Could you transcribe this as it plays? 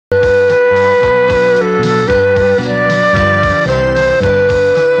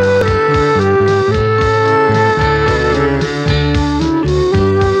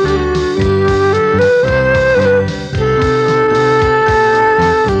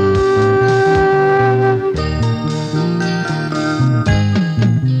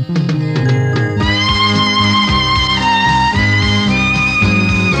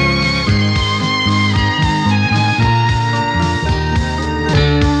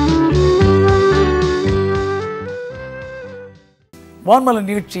வான்மலர்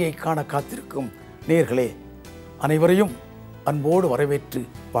நிகழ்ச்சியை காண காத்திருக்கும் நேயர்களே அனைவரையும் அன்போடு வரவேற்று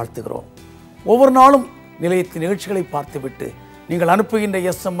வாழ்த்துகிறோம். ஒவ்வொரு நாளும் நிலையத்தின் நிகழ்ச்சிகளை பார்த்துவிட்டு நீங்கள் அனுப்புகின்ற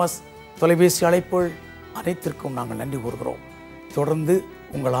SMS, தொலைபேசி அழைப்புகள் அனைத்திற்கும் நாங்கள் நன்றி கூறுகிறோம். தொடர்ந்து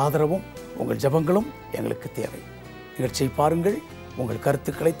உங்கள் ஆதரவும் உங்கள் ஜெபங்களும் எங்களுக்கு தேவை. நிகழ்ச்சியை பாருங்கள், உங்கள்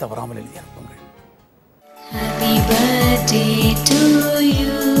கருத்துக்களை தவறாமல் எழுதி அனுப்புங்கள். Happy birthday to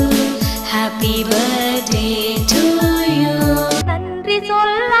you. Happy birthday to you. நன்றி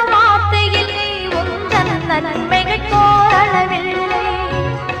சொல்ல வார்த்தையில்லை, உந்தன் நன்மைகள் கோரளவில்லை.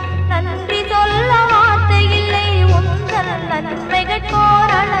 நன்றி சொல்ல வார்த்தையில்லை, உந்தன் நன்மைகள்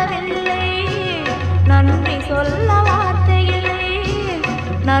கோரளவில்லை. நன்றி சொல்ல வார்த்தையில்லை,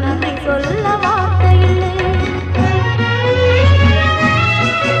 நன்றி சொல்ல வார்த்தையில்லை.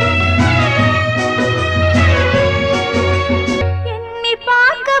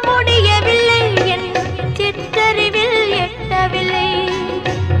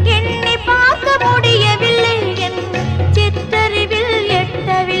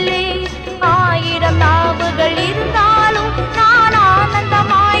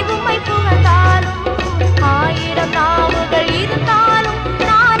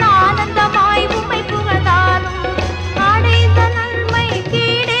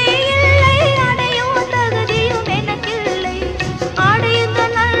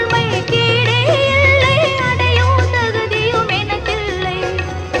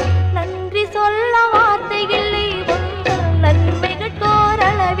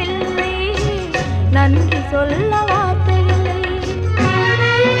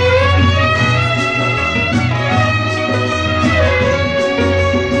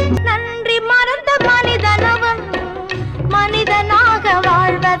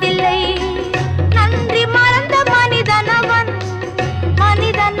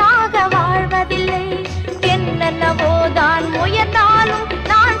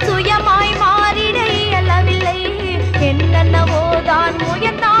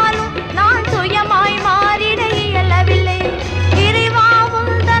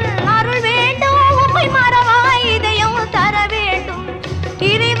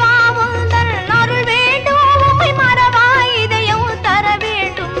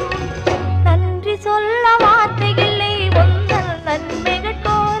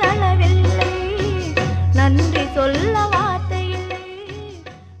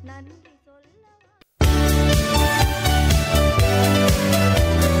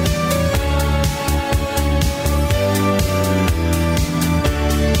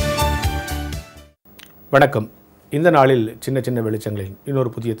 வணக்கம். இந்த நாளில் சின்ன சின்ன வெளிச்சங்களில் இன்னொரு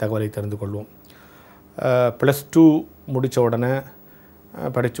புதிய தகவலை தெரிந்து கொள்வோம். +2 முடித்த உடனே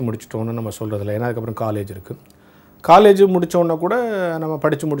படித்து முடிச்சிட்டோன்னு நம்ம சொல்கிறதில்ல. ஏன்னா அதுக்கப்புறம் காலேஜ் இருக்குது. காலேஜ் முடித்தோடனே கூட நம்ம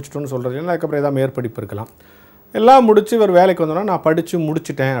படித்து முடிச்சிட்டோன்னு சொல்கிறது. ஏன்னா அதுக்கப்புறம் எதாவது மேற்படிப்பு இருக்கலாம். எல்லாம் முடித்து ஒரு வேலைக்கு வந்தோன்னா நான் படித்து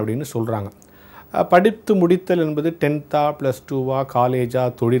முடிச்சிட்டேன் அப்படின்னு சொல்கிறாங்க. படித்து முடித்தல் என்பது 10th +2 காலேஜா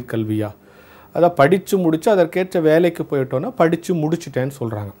தொழிற்கல்வியா? அதான் படித்து முடித்து அதற்கேற்ற வேலைக்கு போயிட்டோன்னா படித்து முடிச்சிட்டேன்னு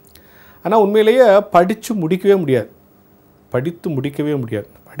சொல்கிறாங்க. ஆனால் உண்மையிலேயே படித்து முடிக்கவே முடியாது, படித்து முடிக்கவே முடியாது.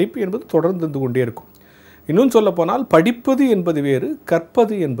 படிப்பு என்பது தொடர்ந்து இருந்து கொண்டே இருக்கும். இன்னும் சொல்ல போனால் படிப்பது என்பது வேறு,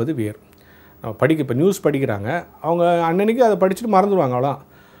 கற்பது என்பது வேறு. நம்ம இப்போ நியூஸ் படிக்கிறாங்க, அவங்க அன்னன்னைக்கு அதை படிச்சுட்டு மறந்துடுவாங்க, அவ்வளோ.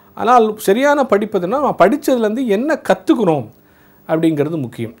 ஆனால் சரியான படிப்பதுன்னா படித்ததுலேருந்து என்ன கற்றுக்கணும் அப்படிங்கிறது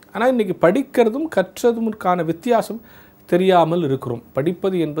முக்கியம். ஆனால் இன்றைக்கி படிக்கிறதும் கற்றதுமுக்கான வித்தியாசம் தெரியாமல் இருக்கிறோம்.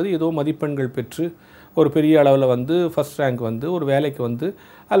 படிப்பது என்பது ஏதோ மதிப்பெண்கள் பெற்று ஒரு பெரிய அளவில் வந்து ஃபஸ்ட் ரேங்க் வந்து ஒரு வேலைக்கு வந்து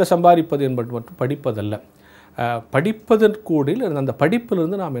அதில் சம்பாதிப்பது என்பது மட்டும் படிப்பதல்ல. படிப்பதற்கூடில் அந்த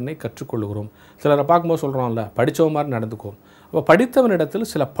படிப்பிலிருந்து நாம் என்னை கற்றுக்கொள்கிறோம். சிலரை பார்க்கும்போது சொல்கிறோம்ல, படித்தவன் மாதிரி நடந்துக்கும். அப்போ படித்தவனிடத்தில்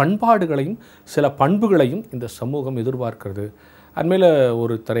சில பண்பாடுகளையும் சில பண்புகளையும் இந்த சமூகம் எதிர்பார்க்கிறது. அண்மையில்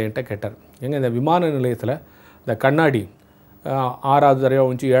ஒருத்தர் என்கிட்ட கேட்டார், எங்கே இந்த விமான நிலையத்தில் இந்த கண்ணாடி 6வது தடவையாக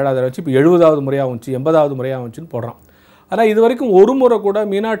வந்துச்சு, 7வது தடவை வந்துச்சு, இப்போ 70வது முறையாக வந்துச்சு, 80வது முறையாக வந்துச்சுன்னு போடுறான். ஆனால் இது வரைக்கும் ஒரு முறை கூட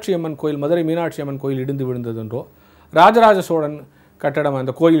மீனாட்சி அம்மன் கோயில், மதுரை மீனாட்சி அம்மன் கோயில் இடிந்து விழுந்ததுன்றோ, ராஜராஜ சோழன் கட்டடம்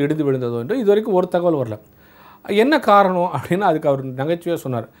அந்த கோயில் இடிந்து விழுந்ததோ என்றோ இது வரைக்கும் ஒரு தகவல் வரல. என்ன காரணம் அப்படின்னா அதுக்கு அவர் நகைச்சுவையாக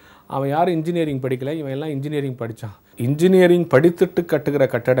சொன்னார், அவன் யாரும் இன்ஜினியரிங் படிக்கலை, இவன் எல்லாம் இன்ஜினியரிங் படித்தான். இன்ஜினியரிங் படித்துட்டு கட்டுகிற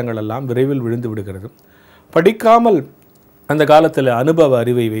கட்டடங்கள் எல்லாம் விரைவில் விழுந்து விடுகிறது. படிக்காமல் அந்த காலத்தில் அனுபவ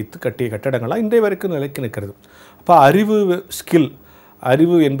அறிவை வைத்து கட்டிய கட்டடங்கள்லாம் இன்றைய வரைக்கும் நிலைக்கு நிற்கிறது. அப்போ அறிவு ஸ்கில்,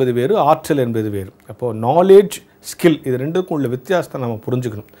 அறிவு என்பது வேறு, ஆற்றல் என்பது வேறு. அப்போது நாலேஜ் ஸ்கில் இது ரெண்டுக்கும் உள்ள வித்தியாசத்தை நம்ம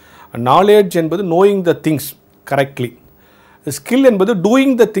புரிஞ்சுக்கணும். நாலேஜ் என்பது knowing the things correctly, skill என்பது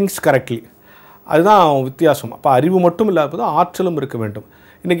டூயிங் த திங்ஸ் கரெக்ட்லி. அதுதான் வித்தியாசம். அப்போ அறிவு மட்டும் இல்லாத ஆற்றலும் இருக்க வேண்டும்.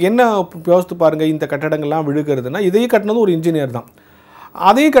 இன்றைக்கி என்ன யோசித்து பாருங்கள், இந்த கட்டடங்கள்லாம் விழுகிறதுனா இதையும் கட்டினதும் ஒரு இன்ஜினியர் தான்.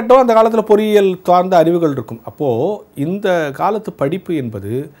 அதையும் கட்டவும் அந்த காலத்தில் பொறியியல் சார்ந்த அறிவுகள் இருக்கும். அப்போது இந்த காலத்து படிப்பு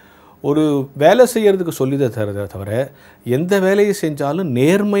என்பது ஒரு வேலை செய்கிறதுக்கு தவிர எந்த வேலையை செஞ்சாலும்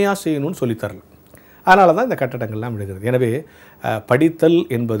நேர்மையாக செய்யணும்னு சொல்லித்தரல. அதனால தான் இந்த கட்டடங்கள்லாம் விழுகிறது. எனவே படித்தல்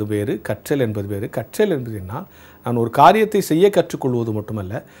என்பது வேறு, கற்றல் என்பது வேறு. கற்றல் என்பது என்ன, நான் ஒரு காரியத்தை செய்ய கற்றுக்கொள்வது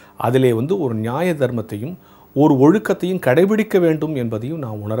மட்டுமல்ல, அதிலே ஒரு நியாய தர்மத்தையும் ஒரு ஒழுக்கத்தையும் கடைபிடிக்க வேண்டும் என்பதையும்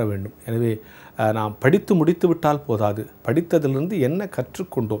நாம் உணர வேண்டும். எனவே நாம் படித்து முடித்து விட்டால் போதாது, படித்ததிலிருந்து என்ன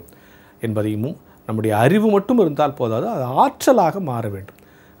கற்றுக்கொண்டோம் என்பதையும், நம்முடைய அறிவு மட்டும் இருந்தால் போதாது, அது ஆற்றலாக மாற வேண்டும்.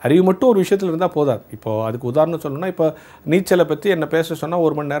 அறிவு மட்டும் ஒரு விஷயத்தில் இருந்தால் போதாது. இப்போது அதுக்கு உதாரணம் சொல்லணும்னா, இப்போ நீச்சலை பற்றி என்ன பேச சொன்னால்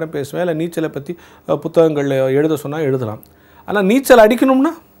 1 மணி நேரம் பேசுவேன், இல்லை நீச்சலை பற்றி புத்தகங்கள் எழுத சொன்னால் எழுதலாம். ஆனால் நீச்சல்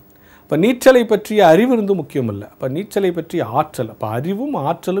அடிக்கணும்னா, இப்போ நீச்சலை பற்றிய அறிவு இருந்து முக்கியம் இல்லை. அப்போ நீச்சலை பற்றிய ஆற்றல், அப்போ அறிவும்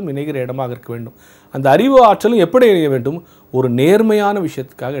ஆற்றலும் இணைகிற இடமாக இருக்க வேண்டும். அந்த அறிவு ஆற்றலும் எப்படி இணைய வேண்டும்? ஒரு நேர்மையான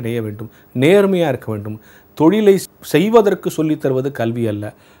விஷயத்துக்காக இணைய வேண்டும், நேர்மையாக இருக்க வேண்டும். தொழிலை செய்வதற்கு சொல்லித் தருவது கல்வி அல்ல,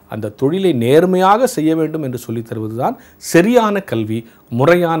 அந்த தொழிலை நேர்மையாக செய்ய வேண்டும் என்று சொல்லித் தருவது தான் சரியான கல்வி,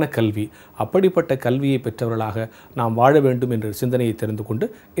 முறையான கல்வி. அப்படிப்பட்ட கல்வியை பெற்றவர்களாக நாம் வாழ வேண்டும் என்ற சிந்தனையை தெரிந்து கொண்டு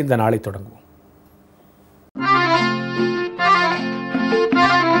இந்த நாளை தொடங்குவோம்.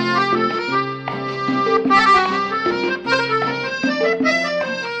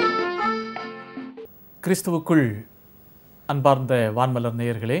 கிறிஸ்துவுக்குள் அன்பார்ந்த வான்மலர்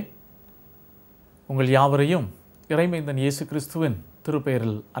நேயர்களே, உங்கள் யாவரையும் இறைமைந்தன் இயேசு கிறிஸ்துவின்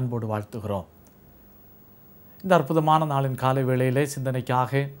திருப்பெயரில் அன்போடு வாழ்த்துகிறோம். இந்த அற்புதமான நாளின் காலை வேளையிலே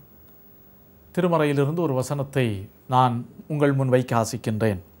சிந்தனைக்காக திருமறையிலிருந்து ஒரு வசனத்தை நான் உங்கள் முன் வைக்க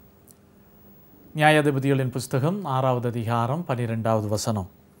ஆசிக்கின்றேன். நியாயாதிபதிகளின் புஸ்தகம் 6வது அதிகாரம் 12வது வசனம்.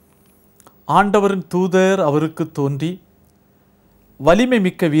 ஆண்டவரின் தூதர் அவருக்கு தோன்றி, வலிமை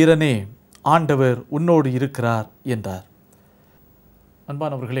மிக்க வீரனே, ஆண்டவர் உன்னோடு இருக்கிறார் என்றார்.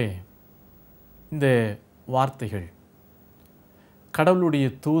 அன்பானவர்களே, இந்த வார்த்தைகள் கடவுளுடைய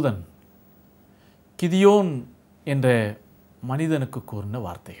தூதன் கிதியோன் என்ற மனிதனுக்கு கூறின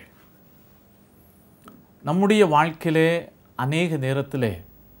வார்த்தைகள். நம்முடைய வாழ்க்கையிலே அநேக நேரத்திலே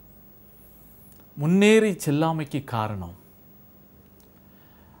முன்னேறி செல்லாமைக்கு காரணம்,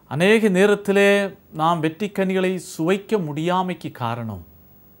 அநேக நேரத்திலே நாம் வெற்றி கனிகளை சுவைக்க முடியாமைக்கு காரணம்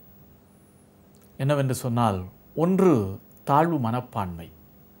என்னவென்று சொன்னால், 1 தாழ்வு மனப்பான்மை,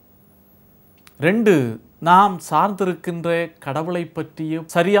 2 நாம் சார்ந்திருக்கின்ற கடவுளை பற்றிய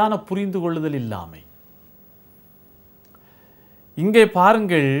சரியான புரிந்து கொள்ளுதல் இல்லாமை. இங்கே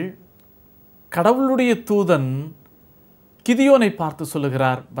பாருங்கள், கடவுளுடைய தூதன் கிதியோனை பார்த்து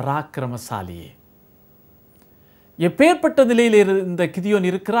சொல்லுகிறார், பராக்கிரமசாலியே. எப்பேற்பட்ட நிலையில் இந்த கிதியோன்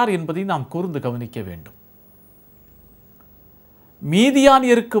இருக்கிறார் என்பதை நாம் கூர்ந்து கவனிக்க வேண்டும்.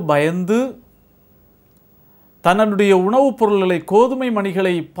 மீதியானியருக்கு பயந்து தன்னுடைய உணவுப் பொருள்களை, கோதுமை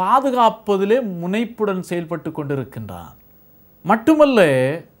மணிகளை பாதுகாப்பதிலே முனைப்புடன் செயல்பட்டு கொண்டிருக்கின்றான். மட்டுமல்ல,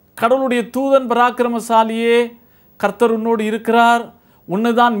 கடவுளுடைய தூதன் பராக்கிரமசாலியே, கர்த்தர் உன்னோடு இருக்கிறார்,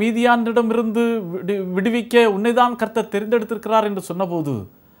 உன்னைதான் மீதியானிடமிருந்து விடுவிக்க உன்னைதான் கர்த்தர் தெரிந்தெடுத்திருக்கிறார் என்று சொன்னபோது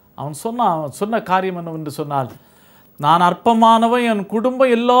அவன் சொன்ன காரியம் என்னவென்று சொன்னால், நான் அற்பமானவன், என்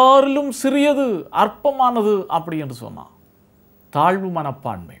குடும்பம் எல்லாரிலும் சிறியது, அற்பமானது அப்படி என்று சொன்னான். தாழ்வு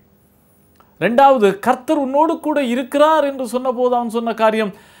மனப்பான்மை. 2வது, கர்த்தர் உன்னோடு கூட இருக்கிறார் என்று சொன்னபோது அவன் சொன்ன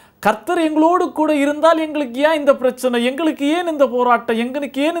காரியம், கர்த்தர் எங்களோடு கூட இருந்தால் எங்களுக்கு ஏன் இந்த பிரச்சனை, எங்களுக்கு ஏன் இந்த போராட்டம்,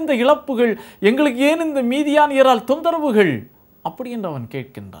 எங்களுக்கு ஏன் இந்த இழப்புகள், எங்களுக்கு ஏன் இந்த மீதியானியரால் தொந்தரவுகள், அப்படி என்று அவன்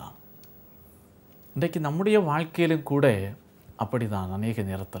கேட்கின்றான். இன்றைக்கு நம்முடைய வாழ்க்கையிலும் கூட அப்படிதான். அநேக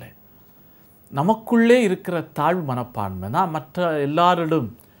நேரத்தில் நமக்குள்ளே இருக்கிற தாழ்வு மனப்பான்மை, நான் மற்ற எல்லாரிலும்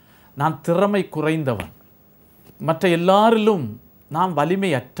நான் திறமை குறைந்தவன், மற்ற எல்லாரிலும் நான்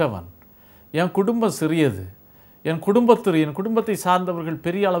வலிமை அற்றவன், என் குடும்பம் சிறியது, என் குடும்பத்தை சார்ந்தவர்கள்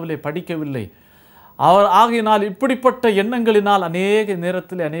பெரிய அளவிலே படிக்கவில்லை, ஆகையினால் இப்படிப்பட்ட எண்ணங்களினால் அநேக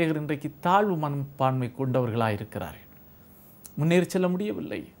நேரத்தில் அநேகர் இன்றைக்கு தாழ்வு மனப்பான்மை கொண்டவர்களாக இருக்கிறார்கள், முன்னேறி செல்ல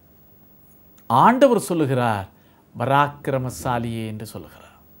முடியவில்லை. ஆண்டவர் சொல்லுகிறார், பராக்கிரமசாலியே என்று சொல்லுகிறார்.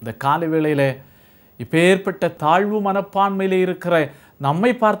 இந்த காலை வேளையில் இப்பேற்பட்ட தாழ்வு மனப்பான்மையிலே இருக்கிற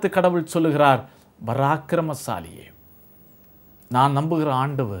நம்மை பார்த்து கடவுள் சொல்லுகிறார், பராக்கிரமசாலியே, நான் நம்புகிற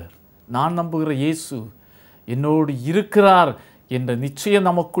ஆண்டவர், நான் நம்புகிற இயேசு என்னோடு இருக்கிறார் என்ற நிச்சயம்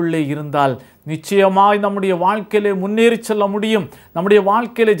நமக்குள்ளே இருந்தால் நிச்சயமாய் நம்முடைய வாழ்க்கையிலே முன்னேறி செல்ல முடியும், நம்முடைய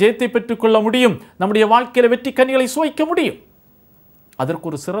வாழ்க்கையிலே ஜெயத்தை பெற்றுக்கொள்ள முடியும், நம்முடைய வாழ்க்கையில வெற்றி கனிகளை சுவைக்க முடியும். அதற்கு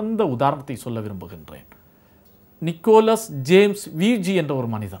ஒரு சிறந்த உதாரணத்தை சொல்ல விரும்புகின்றேன். நிக்கோலஸ் ஜேம்ஸ் விஜி என்ற ஒரு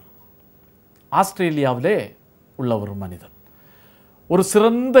மனிதன், ஆஸ்திரேலியாவிலே உள்ள ஒரு மனிதன், ஒரு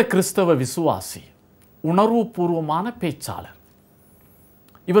சிறந்த கிறிஸ்தவ விசுவாசி, உணர்வுபூர்வமான பேச்சாளர்.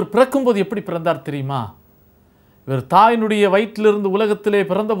 இவர் பிறக்கும்போது எப்படி பிறந்தார் தெரியுமா? இவர் தாயினுடைய வயிற்றிலிருந்து உலகத்திலே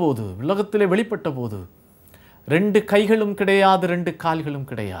பிறந்தபோது, உலகத்திலே வெளிப்பட்ட போது 2 கைகளும் கிடையாது, 2 கால்களும்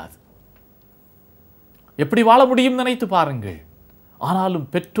கிடையாது. எப்படி வாழ முடியும் நினைத்து பாருங்கள். ஆனாலும்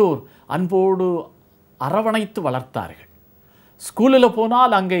பெற்றோர் அன்போடு அரவணைத்து வளர்த்தார்கள். ஸ்கூலில்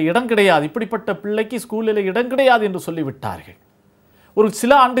போனால் அங்கே இடம் கிடையாது, இப்படிப்பட்ட பிள்ளைக்கு ஸ்கூலில் இடம் கிடையாது என்று சொல்லிவிட்டார்கள். ஒரு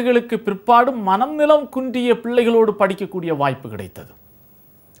சில ஆண்டுகளுக்கு பிற்பாடும் மனம் நிலம் குன்றிய பிள்ளைகளோடு படிக்கக்கூடிய வாய்ப்பு கிடைத்தது.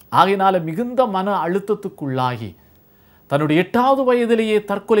 ஆகையினால மிகுந்த மன அழுத்தத்துக்குள்ளாகி தன்னுடைய 8வது வயதிலேயே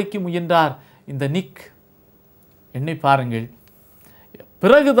தற்கொலைக்கு முயன்றார் இந்த நிக். எண்ணி பாருங்கள்,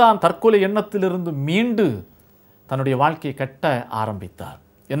 பிறகுதான் தற்கொலை எண்ணத்திலிருந்து மீண்டு தன்னுடைய வாழ்க்கையை கட்ட ஆரம்பித்தார்.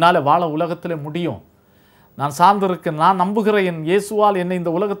 என்னால் வாழ உலகத்தில் முடியும், நான் சார்ந்திருக்க, நான் நம்புகிற என் இயேசுவால் என்னை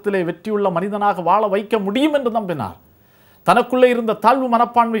இந்த உலகத்திலே வெற்றியுள்ள மனிதனாக வாழ வைக்க முடியும் என்று நம்பினார். தனக்குள்ளே இருந்த தாழ்வு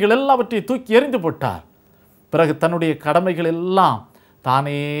மனப்பான்மைகள் எல்லாவற்றையும் தூக்கி எறிந்து போட்டார். பிறகு தன்னுடைய கடமைகள் எல்லாம்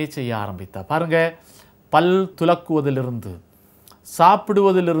தானே செய்ய ஆரம்பித்தார். பாருங்க, பல் துலக்குவதிலிருந்து,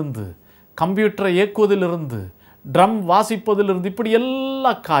 சாப்பிடுவதிலிருந்து, கம்ப்யூட்டரை இயக்குவதிலிருந்து, ட்ரம் வாசிப்பதிலிருந்து, இப்படி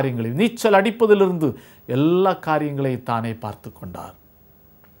எல்லா காரியங்களையும், நீச்சல் அடிப்பதிலிருந்து எல்லா காரியங்களையும் தானே பார்த்து கொண்டார்.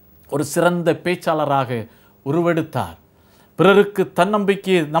 ஒரு சிறந்த பேச்சாளராக உருவெடுத்தார். பிறருக்கு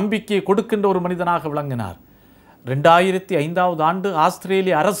நம்பிக்கையை கொடுக்கின்ற ஒரு மனிதனாக விளங்கினார். 2005 ஆண்டு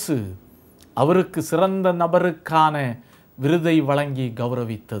ஆஸ்திரேலிய அரசு அவருக்கு சிறந்த நபருக்கான விருதை வழங்கி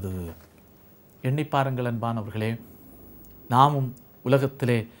கௌரவித்தது. எண்ணி பாருங்கள் அன்பானவர்களே, நாமும்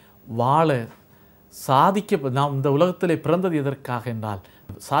உலகத்திலே வாழ நாம் இந்த உலகத்திலே பிறந்தது எதற்காக என்றால்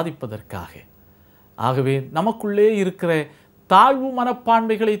சாதிப்பதற்காக. ஆகவே நமக்குள்ளே இருக்கிற தாழ்வு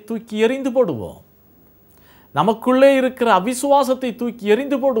மனப்பான்மைகளை தூக்கி எறிந்து போடுவோம். நமக்குள்ளே இருக்கிற அவிசுவாசத்தை தூக்கி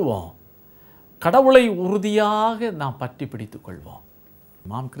எறிந்து போடுவோம். கடவுளை உறுதியாக நாம் பற்றி பிடித்துக் கொள்வோம்.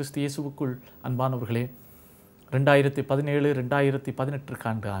 கிறிஸ்து இயேசுவுக்குள் அன்பானவர்களே,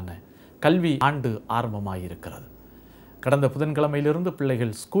 2017-2018 கல்வி ஆண்டு ஆரம்பமாயிருக்கிறது. கடந்த புதன்கிழமையிலிருந்து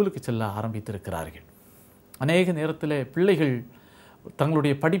பிள்ளைகள் ஸ்கூலுக்கு செல்ல ஆரம்பித்திருக்கிறார்கள். அநேக நேரத்தில் பிள்ளைகள்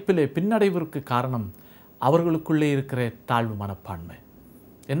தங்களுடைய படிப்பிலே பின்னடைவிற்கு காரணம் அவர்களுக்குள்ளே இருக்கிற தாழ்வு மனப்பான்மை.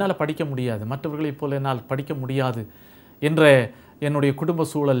 என்னால் படிக்க முடியாது, மற்றவர்களைப் போல என்னால் படிக்க முடியாது என்ற என்னுடைய குடும்ப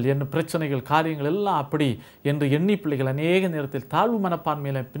சூழல், என் பிரச்சனைகள், காரியங்கள் எல்லாம் அப்படி என்று எண்ணி பிள்ளைகள் அநேக நேரத்தில் தாழ்வு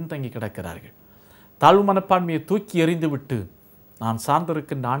மனப்பான்மையில் பின்தங்கி கிடக்கிறார்கள். தாழ்வு மனப்பான்மையை தூக்கி எறிந்துவிட்டு நான்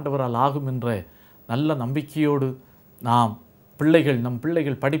சார்ந்திருக்கின்ற ஆண்டவரால் ஆகும் என்ற நல்ல நம்பிக்கையோடு நம் பிள்ளைகள்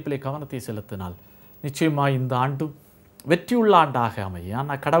படிப்பிலே கவனத்தை செலுத்தினால் நிச்சயமாக இந்த ஆண்டும் வெற்றியுள்ள ஆண்டாக அமையும்.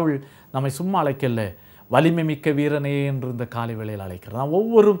 ஆனால் கடவுள் நம்மை சும்மா அழைக்கல, வலிமை மிக்க வீரனே என்று இந்த காலை வேளையில் அழைக்கிறார். நாம்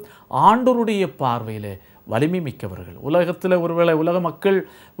ஒவ்வொரு ஆண்டவருடைய பார்வையிலே வலிமை மிக்கவர்கள். உலகத்தில் ஒருவேளை உலக மக்கள்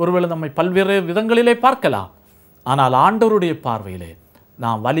ஒருவேளை நம்மை பல்வேறு விதங்களிலே பார்க்கலாம், ஆனால் ஆண்டவருடைய பார்வையிலே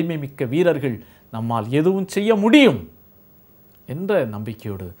நாம் வலிமை மிக்க வீரர்கள், நம்மால் எதுவும் செய்ய முடியும் என்ற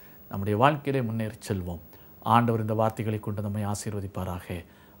நம்பிக்கையோடு நம்முடைய வாழ்க்கையிலே முன்னேறி செல்வோம். ஆண்டவர் இந்த வார்த்தைகளை கொண்டு நம்மை ஆசீர்வதிப்பாராக.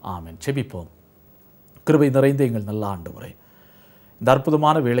 ஆமென். செபிப்போம். கிருபை நிறைந்த எங்கள் நல்ல ஆண்டவரே, இந்த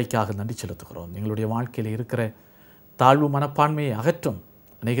அற்புதமான வேலைக்காக நன்றி செலுத்துகிறோம். எங்களுடைய வாழ்க்கையில் இருக்கிற தாழ்வு மனப்பான்மையை அகற்றும்.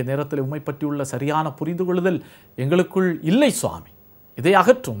 அநேக நேரத்தில் உம்மை பற்றியுள்ள சரியான புரிந்து கொள்ளுதல் எங்களுக்குள் இல்லை சுவாமி, இதை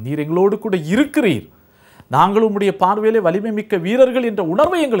அகற்றும். நீர் எங்களோடு கூட இருக்கிறீர், நாங்கள் உம்முடைய பார்வையிலே வலிமை மிக்க வீரர்கள் என்ற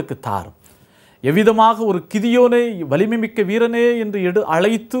உணர்வை எங்களுக்கு தாரும். எவ்விதமாக ஒரு கிதியோனை வலிமை மிக்க வீரனே என்று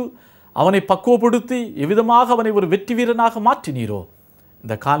அழைத்து அவனை பக்குவப்படுத்தி எவ்விதமாக அவனை ஒரு வெற்றி வீரனாக மாற்றினீரோ,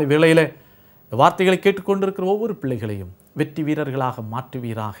 இந்த காலை வேளையில் வார்த்தைகளை கேட்டுக்கொண்டிருக்கிற ஒவ்வொரு பிள்ளைகளையும் வெற்றி வீரர்களாக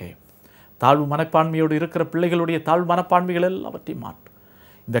மாற்றுவீராக. தாழ்வு மனப்பான்மையோடு இருக்கிற பிள்ளைகளுடைய தாழ்வு மனப்பான்மைகள் எல்லாவற்றையும் மாற்றும்.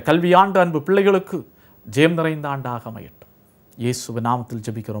 இந்த கல்வியாண்டு அன்பு பிள்ளைகளுக்கு ஜெயம் நிறைந்த ஆண்டாக அமையட்டும். இயேசுவின் நாமத்தில்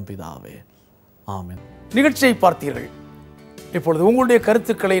ஜெபிக்கிறோம் பிதாவே, ஆமென். நிகழ்ச்சியை பார்த்தீர்கள். இப்பொழுது உங்களுடைய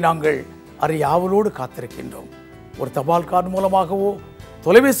கருத்துக்களை நாங்கள் அறிய ஆவலோடு காத்திருக்கின்றோம். ஒரு தபால் கார்டு மூலமாகவோ,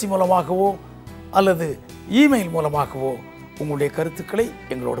 தொலைபேசி மூலமாகவோ அல்லது இமெயில் மூலமாகவோ உங்களுடைய கருத்துக்களை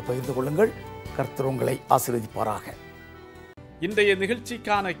எங்களோடு பகிர்ந்து கொள்ளுங்கள். கர்த்தர் உங்களை ஆசீர்வதிப்பாராக. இன்றைய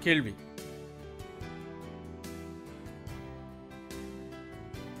நிகழ்ச்சிக்கான கேள்வி: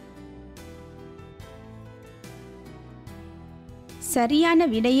 சரியான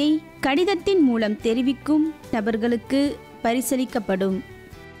விடையை கடிதத்தின் மூலம் தெரிவிக்கும் நபர்களுக்கு பரிசளிக்கப்படும்.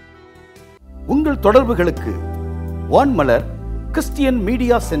 உங்கள் தொடர்புகளுக்கு வான்மலர் கிறிஸ்டியன்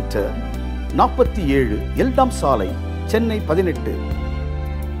மீடியா சென்டர், 47 எல்டாம் சாலை, சென்னை 18.